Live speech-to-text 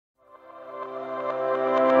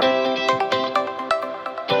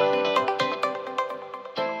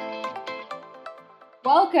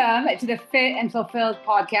Welcome to the Fit and Fulfilled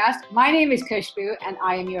podcast. My name is Kushbu and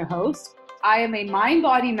I am your host. I am a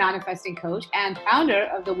mind-body manifesting coach and founder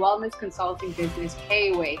of the wellness consulting business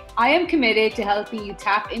K-Way. I am committed to helping you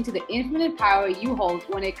tap into the infinite power you hold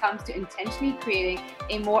when it comes to intentionally creating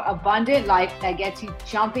a more abundant life that gets you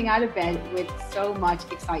jumping out of bed with so much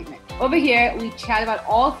excitement. Over here, we chat about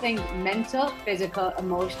all things mental, physical,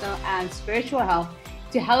 emotional, and spiritual health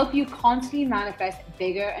to help you constantly manifest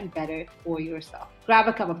bigger and better for yourself. Grab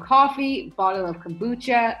a cup of coffee, bottle of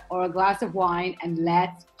kombucha, or a glass of wine, and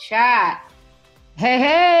let's chat.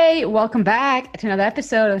 Hey, welcome back to another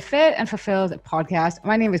episode of the Fit and Fulfilled podcast.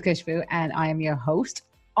 My name is Kushbu, and I am your host.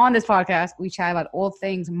 On this podcast, we chat about all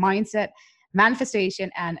things mindset,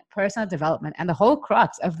 manifestation, and personal development. And the whole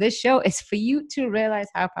crux of this show is for you to realize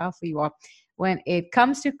how powerful you are when it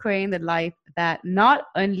comes to creating the life that not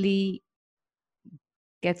only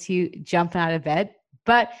gets you jumping out of bed,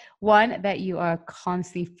 but one that you are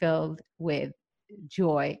constantly filled with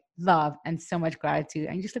joy, love, and so much gratitude.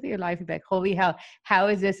 And you just look at your life and be like, holy hell, how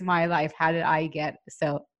is this my life? How did I get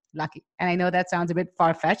so lucky? And I know that sounds a bit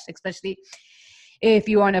far-fetched, especially if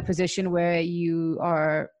you're in a position where you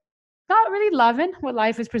are not really loving what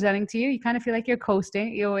life is presenting to you. You kind of feel like you're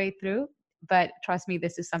coasting your way through. But trust me,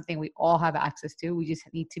 this is something we all have access to. We just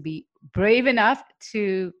need to be brave enough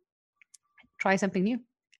to try something new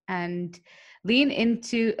and lean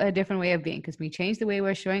into a different way of being, because we change the way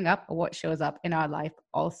we're showing up, or what shows up in our life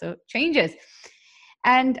also changes.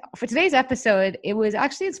 And for today's episode, it was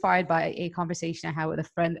actually inspired by a conversation I had with a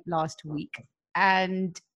friend last week.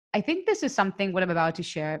 And I think this is something, what I'm about to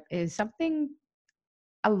share is something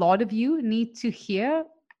a lot of you need to hear,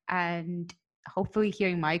 and hopefully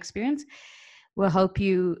hearing my experience will help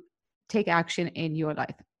you take action in your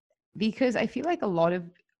life. Because I feel like a lot of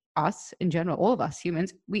us in general, all of us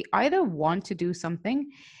humans, we either want to do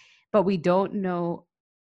something, but we don't know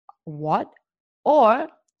what, or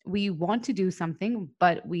we want to do something,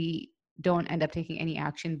 but we don't end up taking any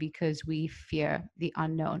action because we fear the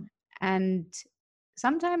unknown. And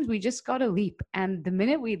sometimes we just got to leap. And the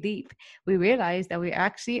minute we leap, we realize that we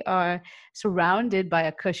actually are surrounded by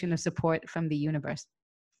a cushion of support from the universe.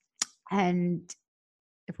 And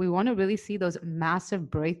if we want to really see those massive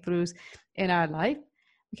breakthroughs in our life,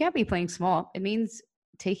 we can't be playing small. It means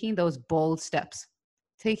taking those bold steps,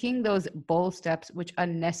 which are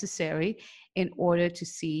necessary in order to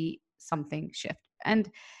see something shift. And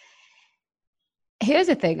here's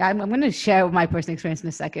the thing, I'm going to share my personal experience in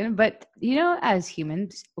a second, but as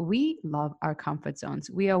humans, we love our comfort zones.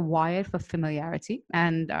 We are wired for familiarity,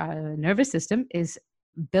 and our nervous system is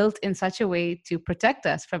built in such a way to protect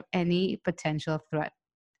us from any potential threat.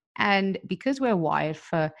 And because we're wired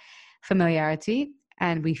for familiarity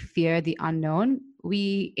and we fear the unknown,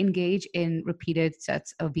 we engage in repeated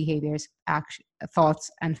sets of behaviors, action, thoughts,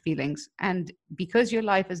 and feelings. And because your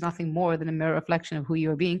life is nothing more than a mirror reflection of who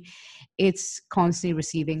you're being, it's constantly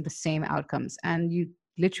receiving the same outcomes. And you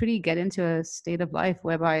literally get into a state of life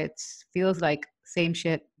whereby it feels like same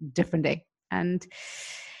shit, different day. And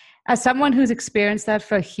as someone who's experienced that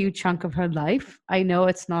for a huge chunk of her life, I know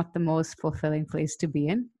it's not the most fulfilling place to be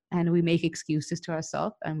in. And we make excuses to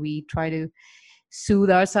ourselves, and we try to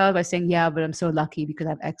soothe ourselves by saying, yeah, but I'm so lucky because I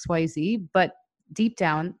have X, Y, Z. But deep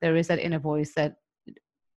down, there is that inner voice that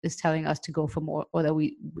is telling us to go for more, or that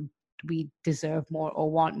we deserve more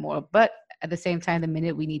or want more. But at the same time, the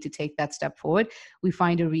minute we need to take that step forward, we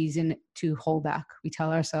find a reason to hold back. We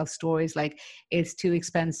tell ourselves stories like, it's too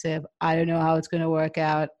expensive. I don't know how it's going to work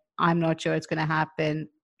out. I'm not sure it's going to happen.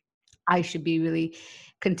 I should be really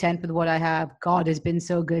content with what I have. God has been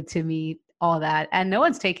so good to me, all that. And no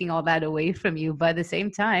one's taking all that away from you. But at the same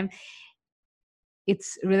time,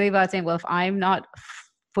 it's really about saying, well, if I'm not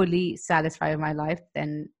fully satisfied with my life,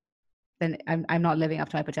 then I'm not living up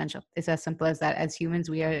to my potential. It's as simple as that. As humans,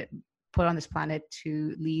 we are put on this planet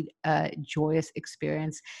to lead a joyous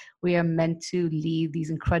experience. We are meant to lead these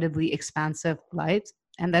incredibly expansive lives.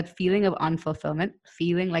 And that feeling of unfulfillment,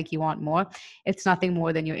 feeling like you want more, it's nothing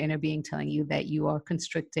more than your inner being telling you that you are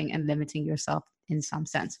constricting and limiting yourself in some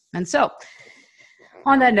sense. And so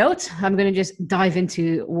on that note, I'm going to just dive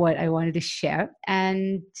into what I wanted to share.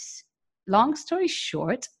 And long story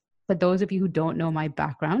short, for those of you who don't know my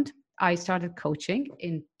background, I started coaching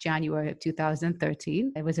in January of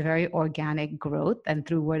 2013. It was a very organic growth, and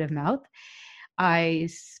through word of mouth, I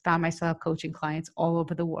found myself coaching clients all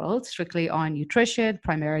over the world, strictly on nutrition,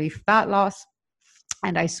 primarily fat loss.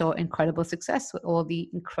 And I saw incredible success with all the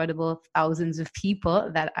incredible thousands of people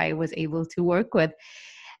that I was able to work with.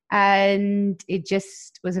 And it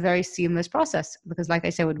just was a very seamless process because, like I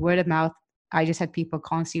said, with word of mouth, I just had people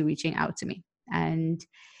constantly reaching out to me. And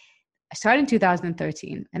I started in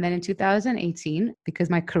 2013. And then in 2018, because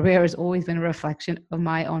my career has always been a reflection of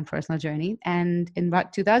my own personal journey. And in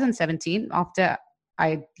about 2017, after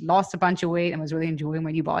I lost a bunch of weight and was really enjoying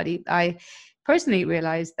my new body, I personally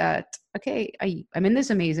realized that, okay, I'm in this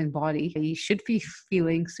amazing body. I should be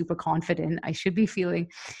feeling super confident. I should be feeling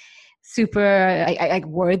super like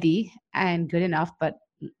worthy and good enough. But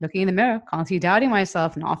looking in the mirror, constantly doubting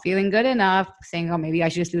myself, not feeling good enough, saying, oh, maybe I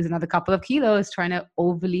should just lose another couple of kilos, trying to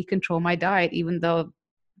overly control my diet, even though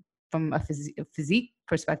from a physique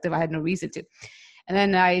perspective, I had no reason to. And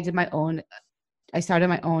then I started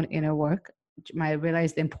my own inner work. I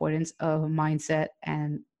realized the importance of mindset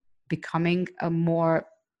and becoming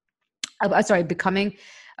becoming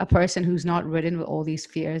a person who's not ridden with all these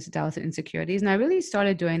fears, doubts, and insecurities. And I really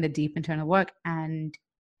started doing the deep internal work, and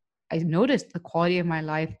I noticed the quality of my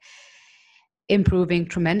life improving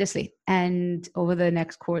tremendously. And over the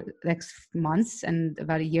next months and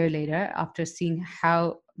about a year later, after seeing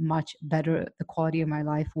how much better the quality of my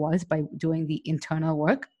life was by doing the internal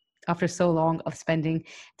work, after so long of spending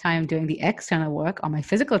time doing the external work on my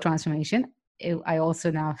physical transformation, I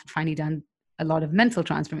also now finally done a lot of mental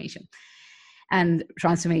transformation and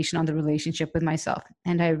transformation on the relationship with myself.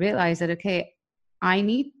 And I realized that, okay,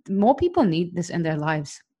 more people need this in their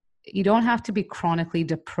lives. You don't have to be chronically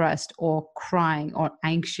depressed or crying or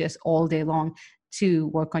anxious all day long to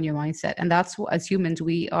work on your mindset. And that's what, as humans,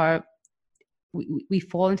 we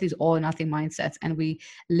fall into these all or nothing mindsets, and we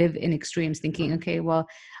live in extremes thinking, okay, well,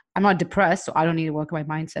 I'm not depressed, so I don't need to work on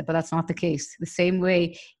my mindset. But that's not the case. The same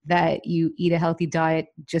way that you eat a healthy diet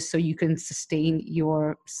just so you can sustain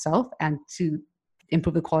yourself and to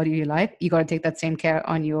improve the quality of your life, you got to take that same care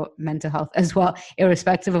on your mental health as well,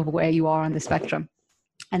 irrespective of where you are on the spectrum.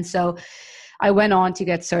 And so I went on to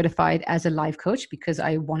get certified as a life coach because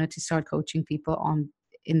I wanted to start coaching people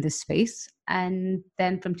in this space. And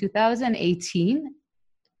then from 2018,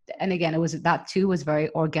 and again, that too was very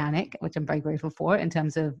organic, which I'm very grateful for in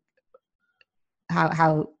terms of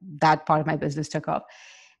how that part of my business took off.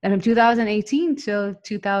 And from 2018 till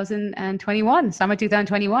 2021, summer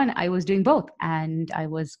 2021, I was doing both. And I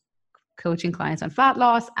was coaching clients on fat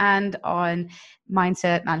loss and on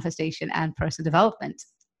mindset, manifestation, and personal development.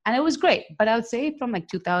 And it was great. But I would say from like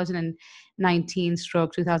 2019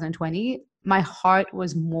 stroke 2020, my heart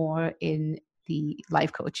was more in the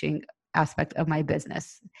life coaching aspect of my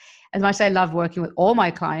business. As much as I love working with all my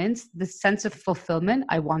clients, the sense of fulfillment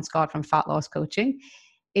I once got from fat loss coaching,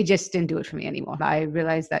 it just didn't do it for me anymore. I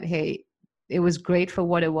realized that, hey, it was great for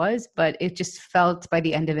what it was, but it just felt by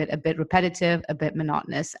the end of it a bit repetitive, a bit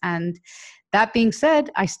monotonous. And that being said,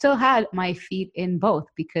 I still had my feet in both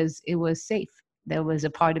because it was safe. There was a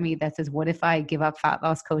part of me that says, what if I give up fat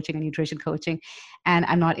loss coaching and nutrition coaching and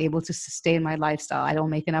I'm not able to sustain my lifestyle? I don't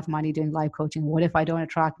make enough money doing life coaching. What if I don't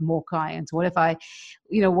attract more clients? What if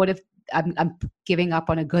what if I'm giving up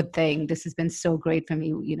on a good thing? This has been so great for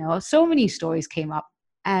me. So many stories came up.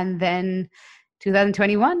 And then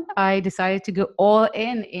 2021, I decided to go all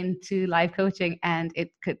into life coaching, and it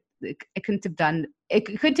couldn't have been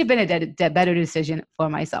a better decision for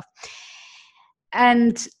myself.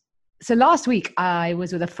 And so last week I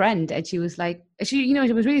was with a friend, and she was like, it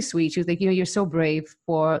was really sweet. She was like, you're so brave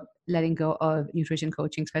for letting go of nutrition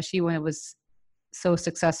coaching, especially when it was so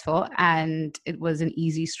successful and it was an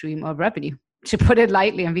easy stream of revenue. To put it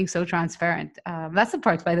lightly, I'm being so transparent. That's the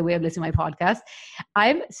perks, by the way, of listening to my podcast.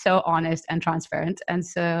 I'm so honest and transparent. And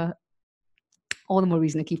so all the more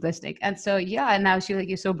reason to keep listening. And so, yeah, and now she's like,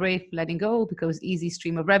 you're so brave for letting go because easy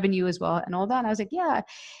stream of revenue as well and all that. And I was like, yeah.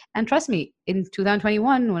 And trust me, in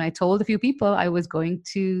 2021, when I told a few people I was going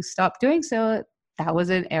to stop doing so, that was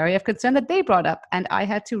an area of concern that they brought up. And I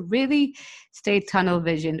had to really stay tunnel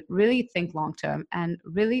vision, really think long-term, and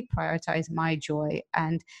really prioritize my joy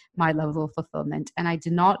and my level of fulfillment. And I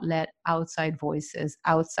did not let outside voices,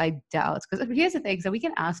 outside doubts, because here's the thing, so we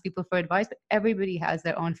can ask people for advice, but everybody has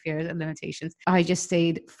their own fears and limitations. I just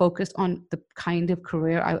stayed focused on the kind of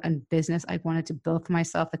career and business I wanted to build for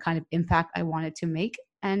myself, the kind of impact I wanted to make,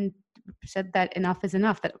 and said that enough is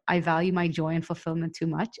enough, that I value my joy and fulfillment too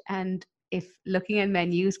much. And if looking at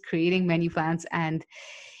menus, creating menu plans, and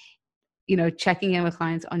checking in with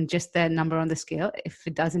clients on just their number on the scale, if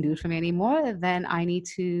it doesn't do it for me anymore, then I need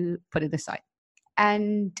to put it aside.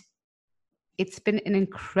 And it's been an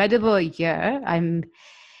incredible year. I'm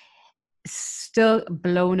still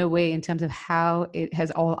blown away in terms of how it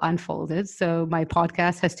has all unfolded. So my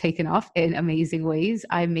podcast has taken off in amazing ways.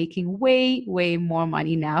 I'm making way, way more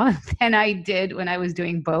money now than I did when I was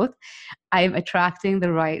doing both. I'm attracting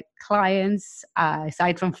the right clients.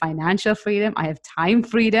 Aside from financial freedom, I have time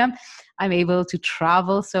freedom. I'm able to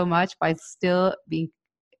travel so much by still being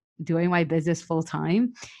doing my business full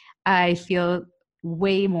time, I feel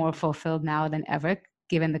way more fulfilled now than ever,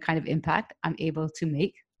 given the kind of impact I'm able to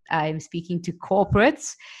make. I'm speaking to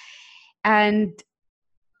corporates, and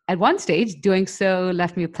at one stage, doing so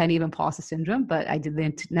left me with plenty of imposter syndrome, but I did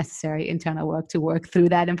the necessary internal work to work through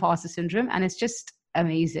that imposter syndrome. And it's just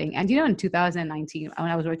amazing. And, in 2019,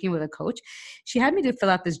 when I was working with a coach, she had me to fill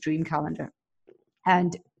out this dream calendar.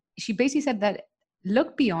 And she basically said that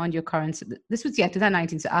look beyond your current, this was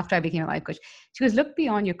 2019, so after I became a life coach. She goes, look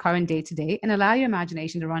beyond your current day to day and allow your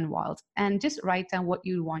imagination to run wild, and just write down what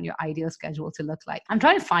you want your ideal schedule to look like. I'm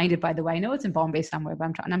trying to find it, by the way. I know it's in Bombay somewhere,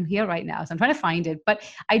 but I'm here right now, so I'm trying to find it. But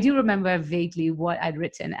I do remember vaguely what I'd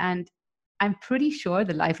written, and I'm pretty sure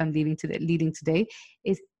the life I'm leading today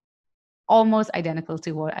is almost identical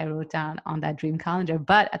to what I wrote down on that dream calendar.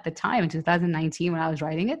 But at the time in 2019, when I was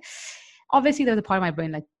writing it, obviously there was a part of my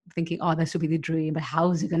brain like thinking, oh, this will be the dream, but how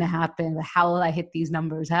is it going to happen? How will I hit these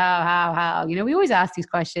numbers? How? We always ask these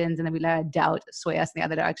questions, and then we let our doubt sway us in the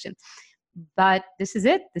other direction. But this is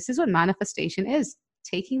it. This is what manifestation is: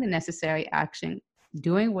 taking the necessary action,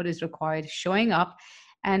 doing what is required, showing up,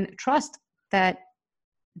 and trust that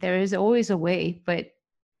there is always a way, but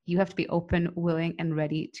you have to be open, willing, and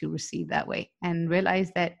ready to receive that way, and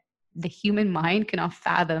realize that the human mind cannot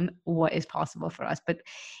fathom what is possible for us. But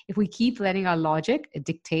if we keep letting our logic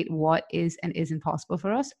dictate what is and isn't possible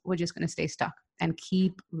for us, we're just going to stay stuck and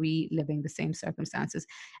keep reliving the same circumstances.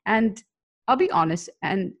 And I'll be honest,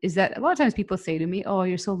 and is that a lot of times people say to me, oh,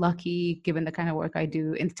 you're so lucky given the kind of work I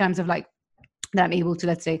do, in terms of like that I'm able to,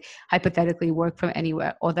 let's say, hypothetically work from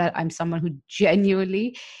anywhere, or that I'm someone who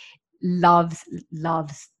genuinely loves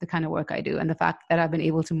the kind of work I do, and the fact that I've been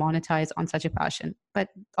able to monetize on such a passion. But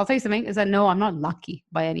I'll tell you something, is that no, I'm not lucky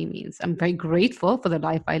by any means. I'm very grateful for the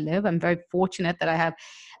life I live. I'm very fortunate that I have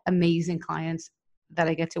amazing clients that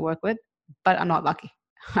I get to work with, but I'm not lucky.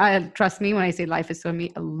 Trust me when I say life has thrown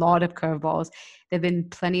me a lot of curveballs. There have been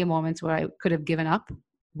plenty of moments where I could have given up,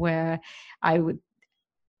 where I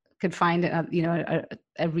could find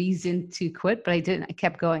a reason to quit, but I didn't. I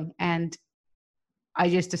kept going, and I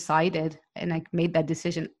just decided, and I made that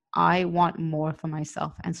decision, I want more for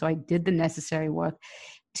myself. And so I did the necessary work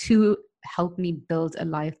to help me build a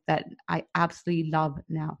life that I absolutely love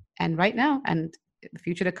now. And right now, and the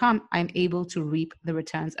future to come, I'm able to reap the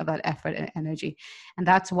returns of that effort and energy. And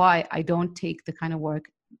that's why I don't take the kind of work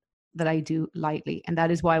that I do lightly. And that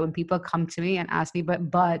is why when people come to me and ask me, but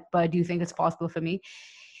do you think it's possible for me?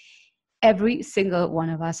 Every single one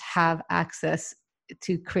of us have access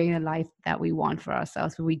to create a life that we want for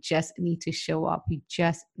ourselves. We just need to show up. We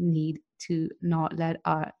just need to not let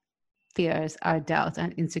our fears, our doubts,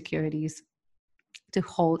 and insecurities to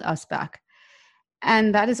hold us back.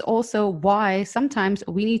 And that is also why sometimes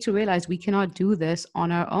we need to realize we cannot do this on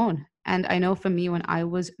our own. And I know for me, when I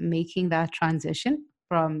was making that transition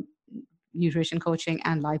from nutrition coaching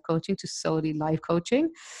and life coaching to solely life coaching,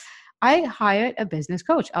 I hired a business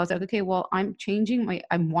coach. I was like, okay, well, I'm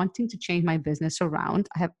wanting to change my business around.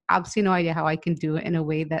 I have absolutely no idea how I can do it in a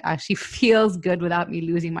way that actually feels good without me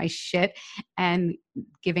losing my shit and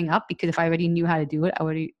giving up, because if I already knew how to do it, I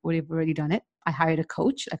would have already done it. I hired a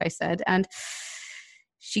coach, like I said, and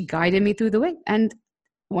she guided me through the way. And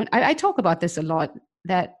when I talk about this a lot,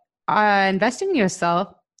 that investing in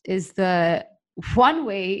yourself is the one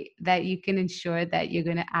way that you can ensure that you're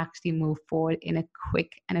going to actually move forward in a quick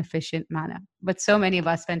and efficient manner. But so many of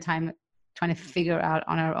us spend time trying to figure out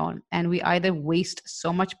on our own, and we either waste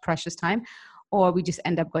so much precious time, or we just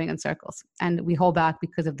end up going in circles and we hold back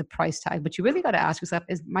because of the price tag. But you really got to ask yourself,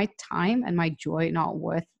 is my time and my joy not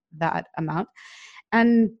worth that amount?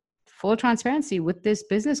 And full transparency, with this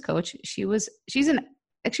business coach, she was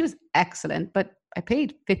excellent, but I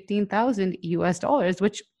paid $15,000 US,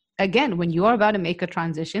 which, again, when you are about to make a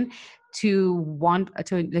transition to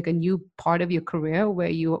like a new part of your career where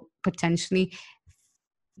you're potentially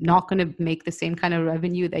not going to make the same kind of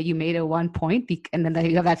revenue that you made at one point, and then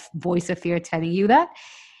you have that voice of fear telling you that,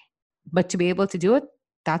 but to be able to do it,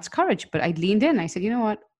 that's courage. But I leaned in. I said, you know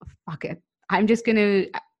what, fuck it. I'm just going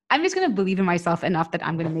to believe in myself enough that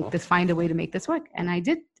I'm going to find a way to make this work. And I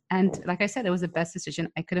did. And like I said, it was the best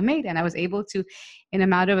decision I could have made. And I was able to, in a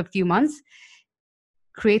matter of a few months,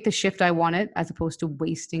 create the shift I wanted, as opposed to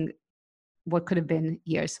wasting what could have been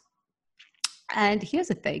years. And here's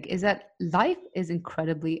the thing, is that life is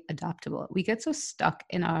incredibly adaptable. We get so stuck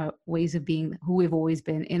in our ways of being who we've always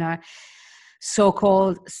been, in our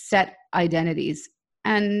so-called set identities.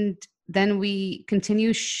 And then we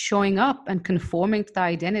continue showing up and conforming to the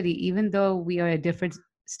identity, even though we are at a different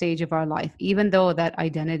stage of our life, even though that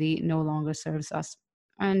identity no longer serves us.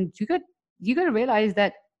 And you got to realize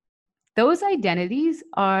that those identities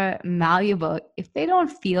are malleable. If they don't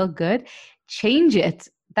feel good, change it.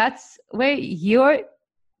 That's where your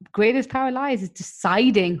greatest power lies, is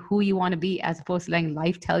deciding who you want to be as opposed to letting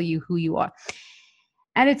life tell you who you are.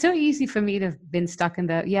 And it's so easy for me to have been stuck in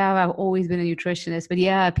the, yeah, I've always been a nutritionist, but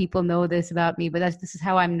yeah, people know this about me, but this is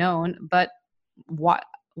how I'm known. But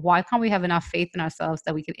why can't we have enough faith in ourselves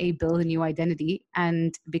that we can build a new identity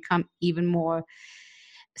and become even more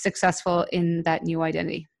successful in that new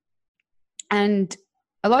identity? And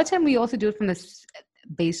a lot of time we also do it from this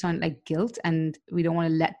based on like guilt, and we don't want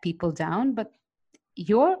to let people down. But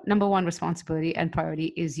your number one responsibility and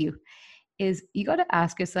priority is you. You got to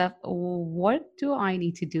ask yourself, what do I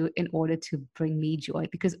need to do in order to bring me joy?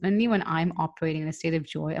 Because only when I'm operating in a state of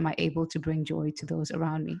joy am I able to bring joy to those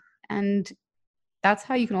around me. And that's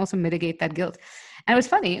how you can also mitigate that guilt. And it was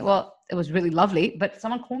funny. Well, it was really lovely, but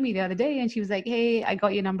someone called me the other day and she was like, hey, I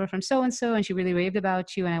got your number from so-and-so and she really raved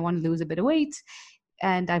about you and I want to lose a bit of weight.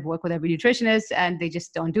 And I've worked with every nutritionist and they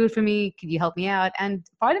just don't do it for me. Could you help me out? And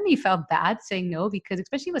part of me felt bad saying no, because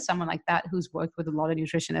especially with someone like that who's worked with a lot of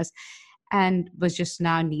nutritionists and was just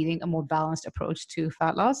now needing a more balanced approach to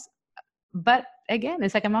fat loss. But again,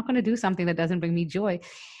 it's like, I'm not going to do something that doesn't bring me joy.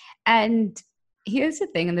 And here's the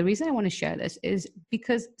thing, and the reason I want to share this is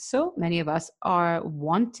because so many of us are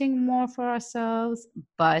wanting more for ourselves,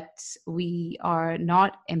 but we are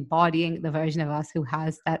not embodying the version of us who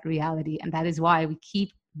has that reality. And that is why we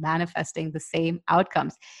keep manifesting the same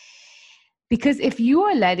outcomes. Because if you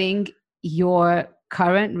are letting your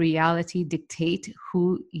current reality dictate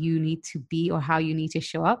who you need to be or how you need to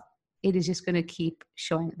show up, it is just going to keep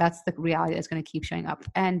showing. That's the reality that's going to keep showing up.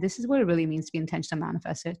 And this is what it really means to be intentional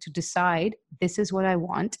manifestor, to decide this is what I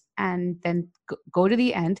want, and then go to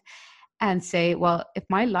the end and say, well, if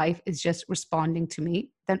my life is just responding to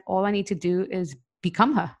me, then all I need to do is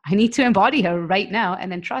become her. I need to embody her right now,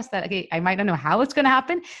 and then trust that, okay, I might not know how it's going to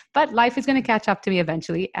happen, but life is going to catch up to me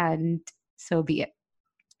eventually, and so be it.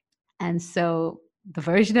 And so the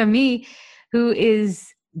version of me who is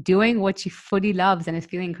doing what she fully loves and is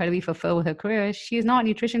feeling incredibly fulfilled with her career, she is not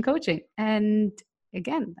nutrition coaching. And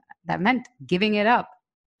again, that meant giving it up,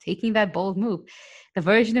 taking that bold move. The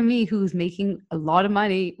version of me who's making a lot of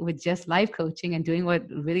money with just life coaching and doing what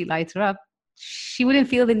really lights her up, she wouldn't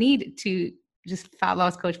feel the need to just fat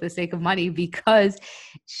loss coach for the sake of money, because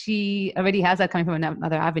she already has that coming from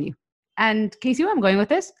another avenue. And can you see where I'm going with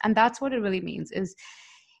this? And that's what it really means, is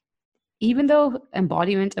even though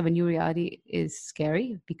embodiment of a new reality is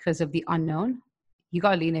scary because of the unknown, you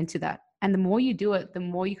got to lean into that. And the more you do it, the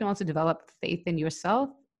more you can also develop faith in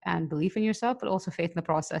yourself and belief in yourself, but also faith in the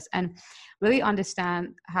process, and really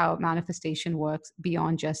understand how manifestation works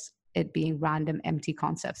beyond just it being random, empty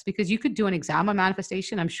concepts. Because you could do an exam on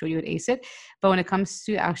manifestation, I'm sure you would ace it. But when it comes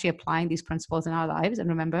to actually applying these principles in our lives, and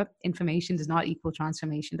remember, information does not equal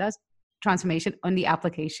transformation. Transformation, only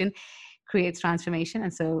application creates transformation.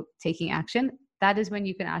 And so taking action, that is when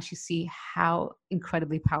you can actually see how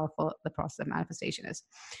incredibly powerful the process of manifestation is.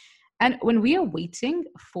 And when we are waiting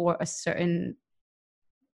for a certain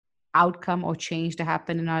outcome or change to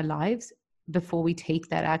happen in our lives before we take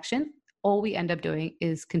that action, all we end up doing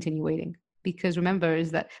is continue waiting. Because remember,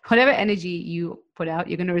 is that whatever energy you put out,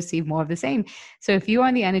 you're going to receive more of the same. So if you are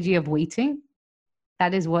in the energy of waiting,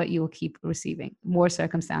 that is what you will keep receiving, more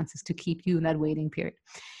circumstances to keep you in that waiting period.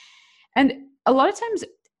 And a lot of times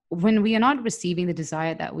when we are not receiving the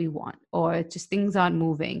desire that we want, or just things aren't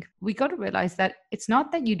moving, we got to realize that it's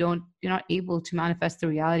not that you're not able to manifest the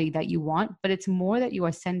reality that you want, but it's more that you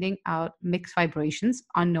are sending out mixed vibrations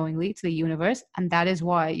unknowingly to the universe. And that is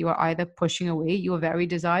why you are either pushing away your very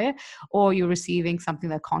desire, or you're receiving something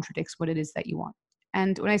that contradicts what it is that you want.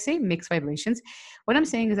 And when I say mixed vibrations, what I'm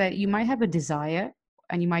saying is that you might have a desire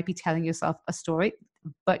and you might be telling yourself a story,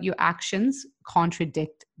 but your actions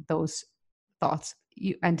contradict those thoughts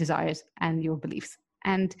and desires and your beliefs.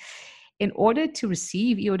 And in order to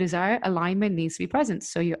receive your desire, alignment needs to be present.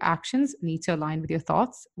 So your actions need to align with your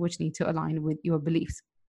thoughts, which need to align with your beliefs.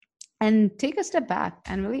 And take a step back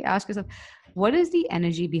and really ask yourself, what is the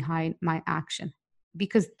energy behind my action?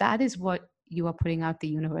 Because that is what you are putting out the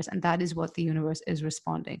universe, and that is what the universe is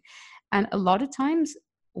responding. And a lot of times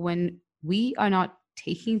when we are not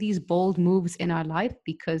taking these bold moves in our life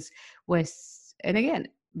because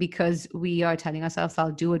because we are telling ourselves, I'll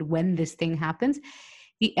do it when this thing happens,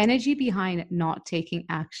 the energy behind not taking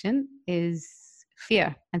action is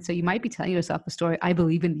fear. And so you might be telling yourself a story, I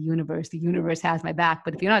believe in the universe has my back.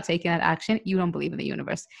 But if you're not taking that action, you don't believe in the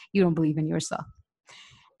universe, you don't believe in yourself.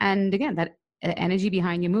 And again, that energy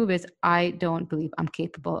behind your move is, I don't believe I'm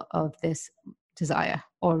capable of this desire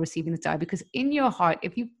or receiving the desire. Because in your heart,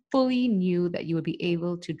 if you fully knew that you would be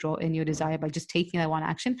able to draw in your desire by just taking that one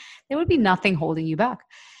action, there would be nothing holding you back.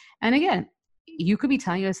 And again, you could be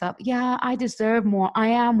telling yourself, yeah, I deserve more. I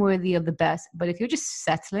am worthy of the best. But if you're just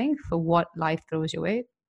settling for what life throws your way,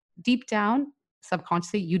 deep down,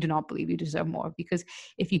 subconsciously, you do not believe you deserve more. Because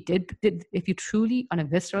if you if you truly on a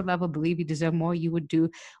visceral level believe you deserve more, you would do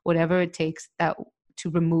whatever it takes to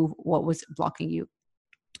remove what was blocking you.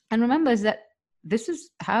 And remember is that this is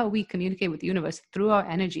how we communicate with the universe, through our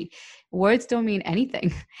energy. Words don't mean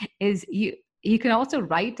anything. Is you can also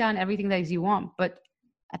write down everything that you want, but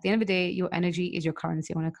at the end of the day, your energy is your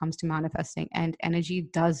currency when it comes to manifesting, and energy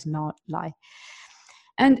does not lie.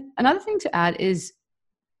 And another thing to add is,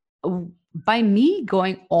 by me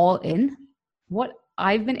going all in, what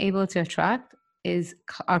I've been able to attract is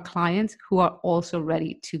our clients who are also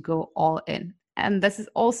ready to go all in. And this is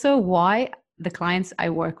also why the clients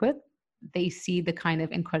I work with, they see the kind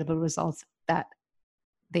of incredible results that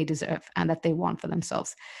they deserve and that they want for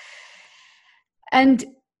themselves. And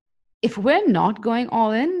if we're not going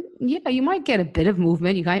all in, yeah, you might get a bit of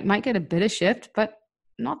movement, you might get a bit of shift, but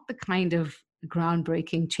not the kind of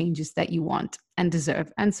groundbreaking changes that you want and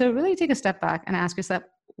deserve. And so really take a step back and ask yourself,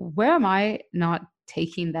 where am I not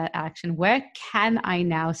taking that action? Where can I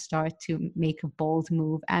now start to make a bold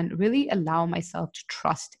move and really allow myself to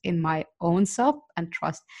trust in my own self and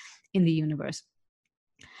trust in the universe?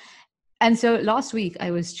 And so last week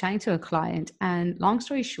I was chatting to a client, and long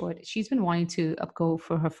story short, she's been wanting to go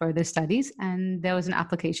for her further studies, and there was an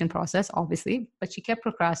application process, obviously, but she kept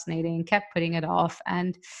procrastinating, kept putting it off.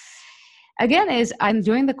 And again,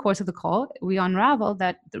 during the course of the call, we unraveled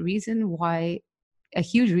that a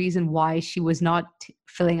huge reason why she was not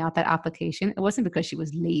filling out that application, it wasn't because she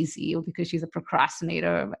was lazy or because she's a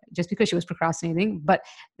procrastinator, just because she was procrastinating, but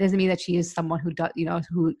doesn't mean that she is someone who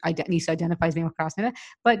needs to identify as being a procrastinator.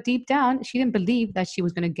 But deep down, she didn't believe that she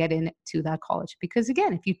was going to get into that college. Because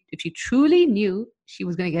again, if you truly knew she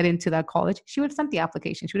was going to get into that college, she would have sent the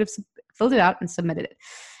application, she would have filled it out and submitted it.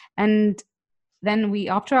 And then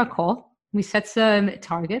after our call, we set some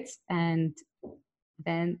targets, and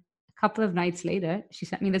then couple of nights later, she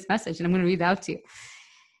sent me this message, and I'm going to read it out to you.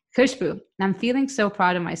 Khushbu, I'm feeling so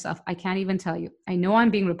proud of myself. I can't even tell you. I know I'm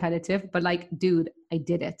being repetitive, but dude, I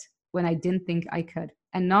did it when I didn't think I could.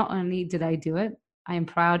 And not only did I do it, I am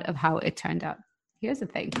proud of how it turned out. Here's the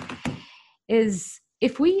thing, is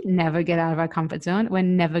if we never get out of our comfort zone, we're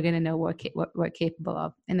never going to know what we're capable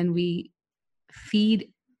of. And then we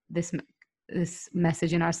feed this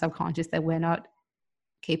message in our subconscious that we're not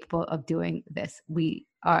capable of doing this. We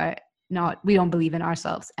don't believe in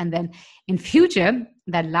ourselves. And then in future,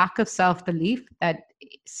 that lack of self-belief, that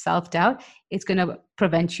self-doubt, it's going to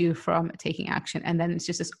prevent you from taking action. And then it's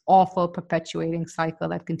just this awful perpetuating cycle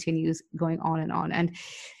that continues going on and on. And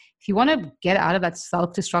if you want to get out of that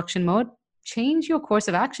self-destruction mode, change your course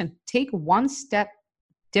of action. Take one step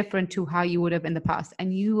different to how you would have in the past.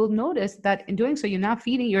 And you will notice that in doing so, you're now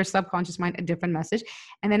feeding your subconscious mind a different message.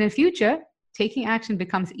 And then in future, taking action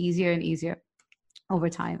becomes easier and easier over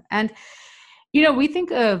time. And, we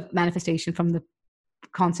think of manifestation from the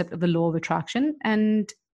concept of the law of attraction. And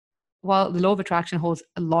while the law of attraction holds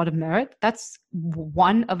a lot of merit, that's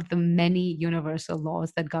one of the many universal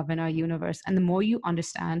laws that govern our universe. And the more you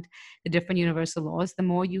understand the different universal laws, the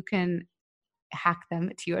more you can hack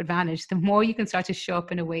them to your advantage, the more you can start to show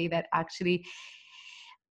up in a way that actually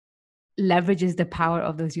leverages the power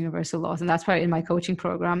of those universal laws. And that's why in my coaching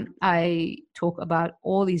program, I talk about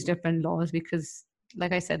all these different laws, because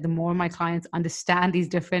like I said, the more my clients understand these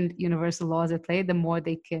different universal laws at play, the more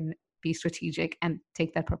they can be strategic and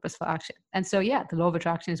take that purposeful action. And so, yeah, the law of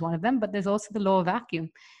attraction is one of them, but there's also the law of vacuum,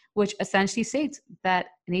 which essentially states that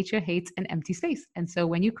nature hates an empty space. And so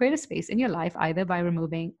when you create a space in your life, either by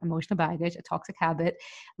removing emotional baggage, a toxic habit,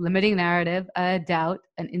 limiting narrative, a doubt,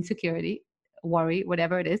 an insecurity, worry,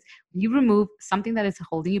 whatever it is, you remove something that is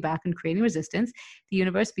holding you back and creating resistance, the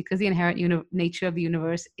universe, because the inherent nature of the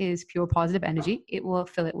universe is pure positive energy, it will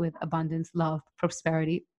fill it with abundance, love,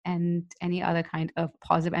 prosperity, and any other kind of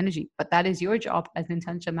positive energy. But that is your job as an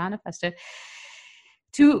intentional manifester,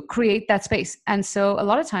 to create that space. And so a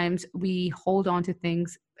lot of times we hold on to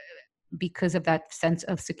things because of that sense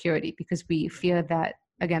of security, because we fear that,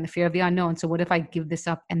 again, the fear of the unknown. So what if I give this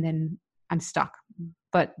up and then I'm stuck?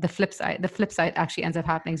 But the flip side actually ends up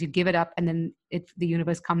happening is you give it up, and then the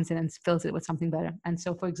universe comes in and fills it with something better. And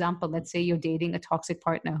so, for example, let's say you're dating a toxic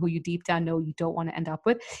partner who you deep down know you don't want to end up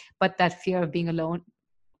with, but that fear of being alone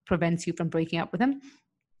prevents you from breaking up with him.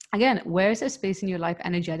 Again, where's a space in your life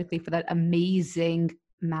energetically for that amazing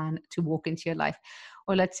man to walk into your life?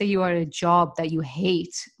 Or let's say you are at a job that you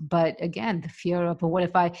hate, but again, the fear of, well, what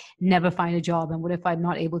if I never find a job? And what if I'm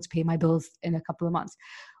not able to pay my bills in a couple of months?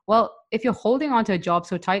 Well, if you're holding on to a job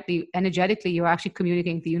so tightly, energetically, you're actually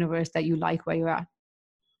communicating to the universe that you like where you're at.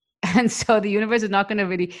 And so the universe is not going to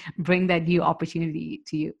really bring that new opportunity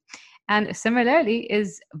to you. And similarly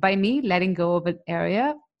is by me letting go of an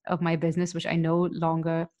area of my business, which I no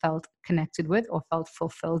longer felt connected with or felt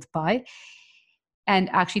fulfilled by, and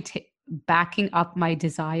actually backing up my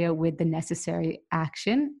desire with the necessary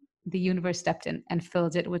action, the universe stepped in and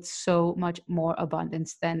filled it with so much more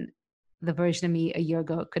abundance than the version of me a year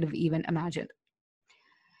ago could have even imagined.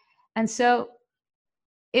 And so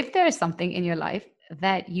if there is something in your life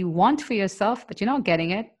that you want for yourself, but you're not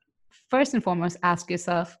getting it, first and foremost, ask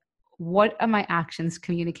yourself, what are my actions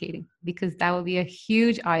communicating? Because that will be a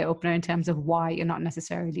huge eye opener in terms of why you're not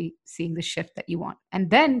necessarily seeing the shift that you want. And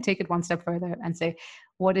then take it one step further and say,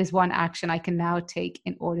 what is one action I can now take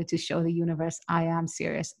in order to show the universe I am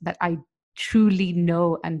serious, that I truly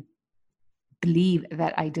know and believe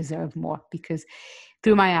that I deserve more, because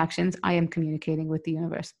through my actions, I am communicating with the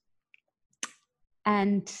universe.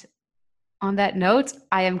 And on that note,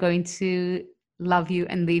 I am going to love you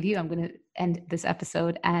and leave you. I'm going to end this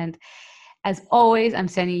episode. And as always, I'm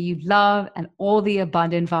sending you love and all the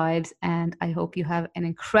abundant vibes. And I hope you have an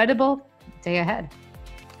incredible day ahead.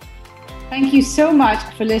 Thank you so much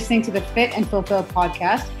for listening to the Fit and Fulfill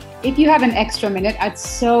podcast. If you have an extra minute, I'd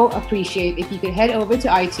so appreciate if you could head over to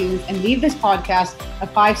iTunes and leave this podcast a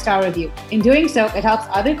 5-star review. In doing so, it helps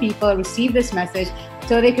other people receive this message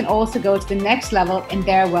so they can also go to the next level in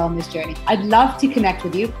their wellness journey. I'd love to connect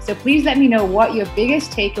with you. So please let me know what your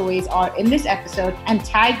biggest takeaways are in this episode and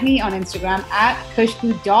tag me on Instagram at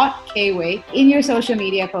kushbu.kway in your social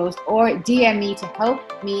media post, or DM me to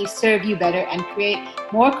help me serve you better and create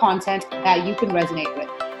more content that you can resonate with.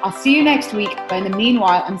 I'll see you next week, but in the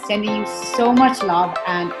meanwhile, I'm sending you so much love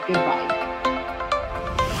and good vibes.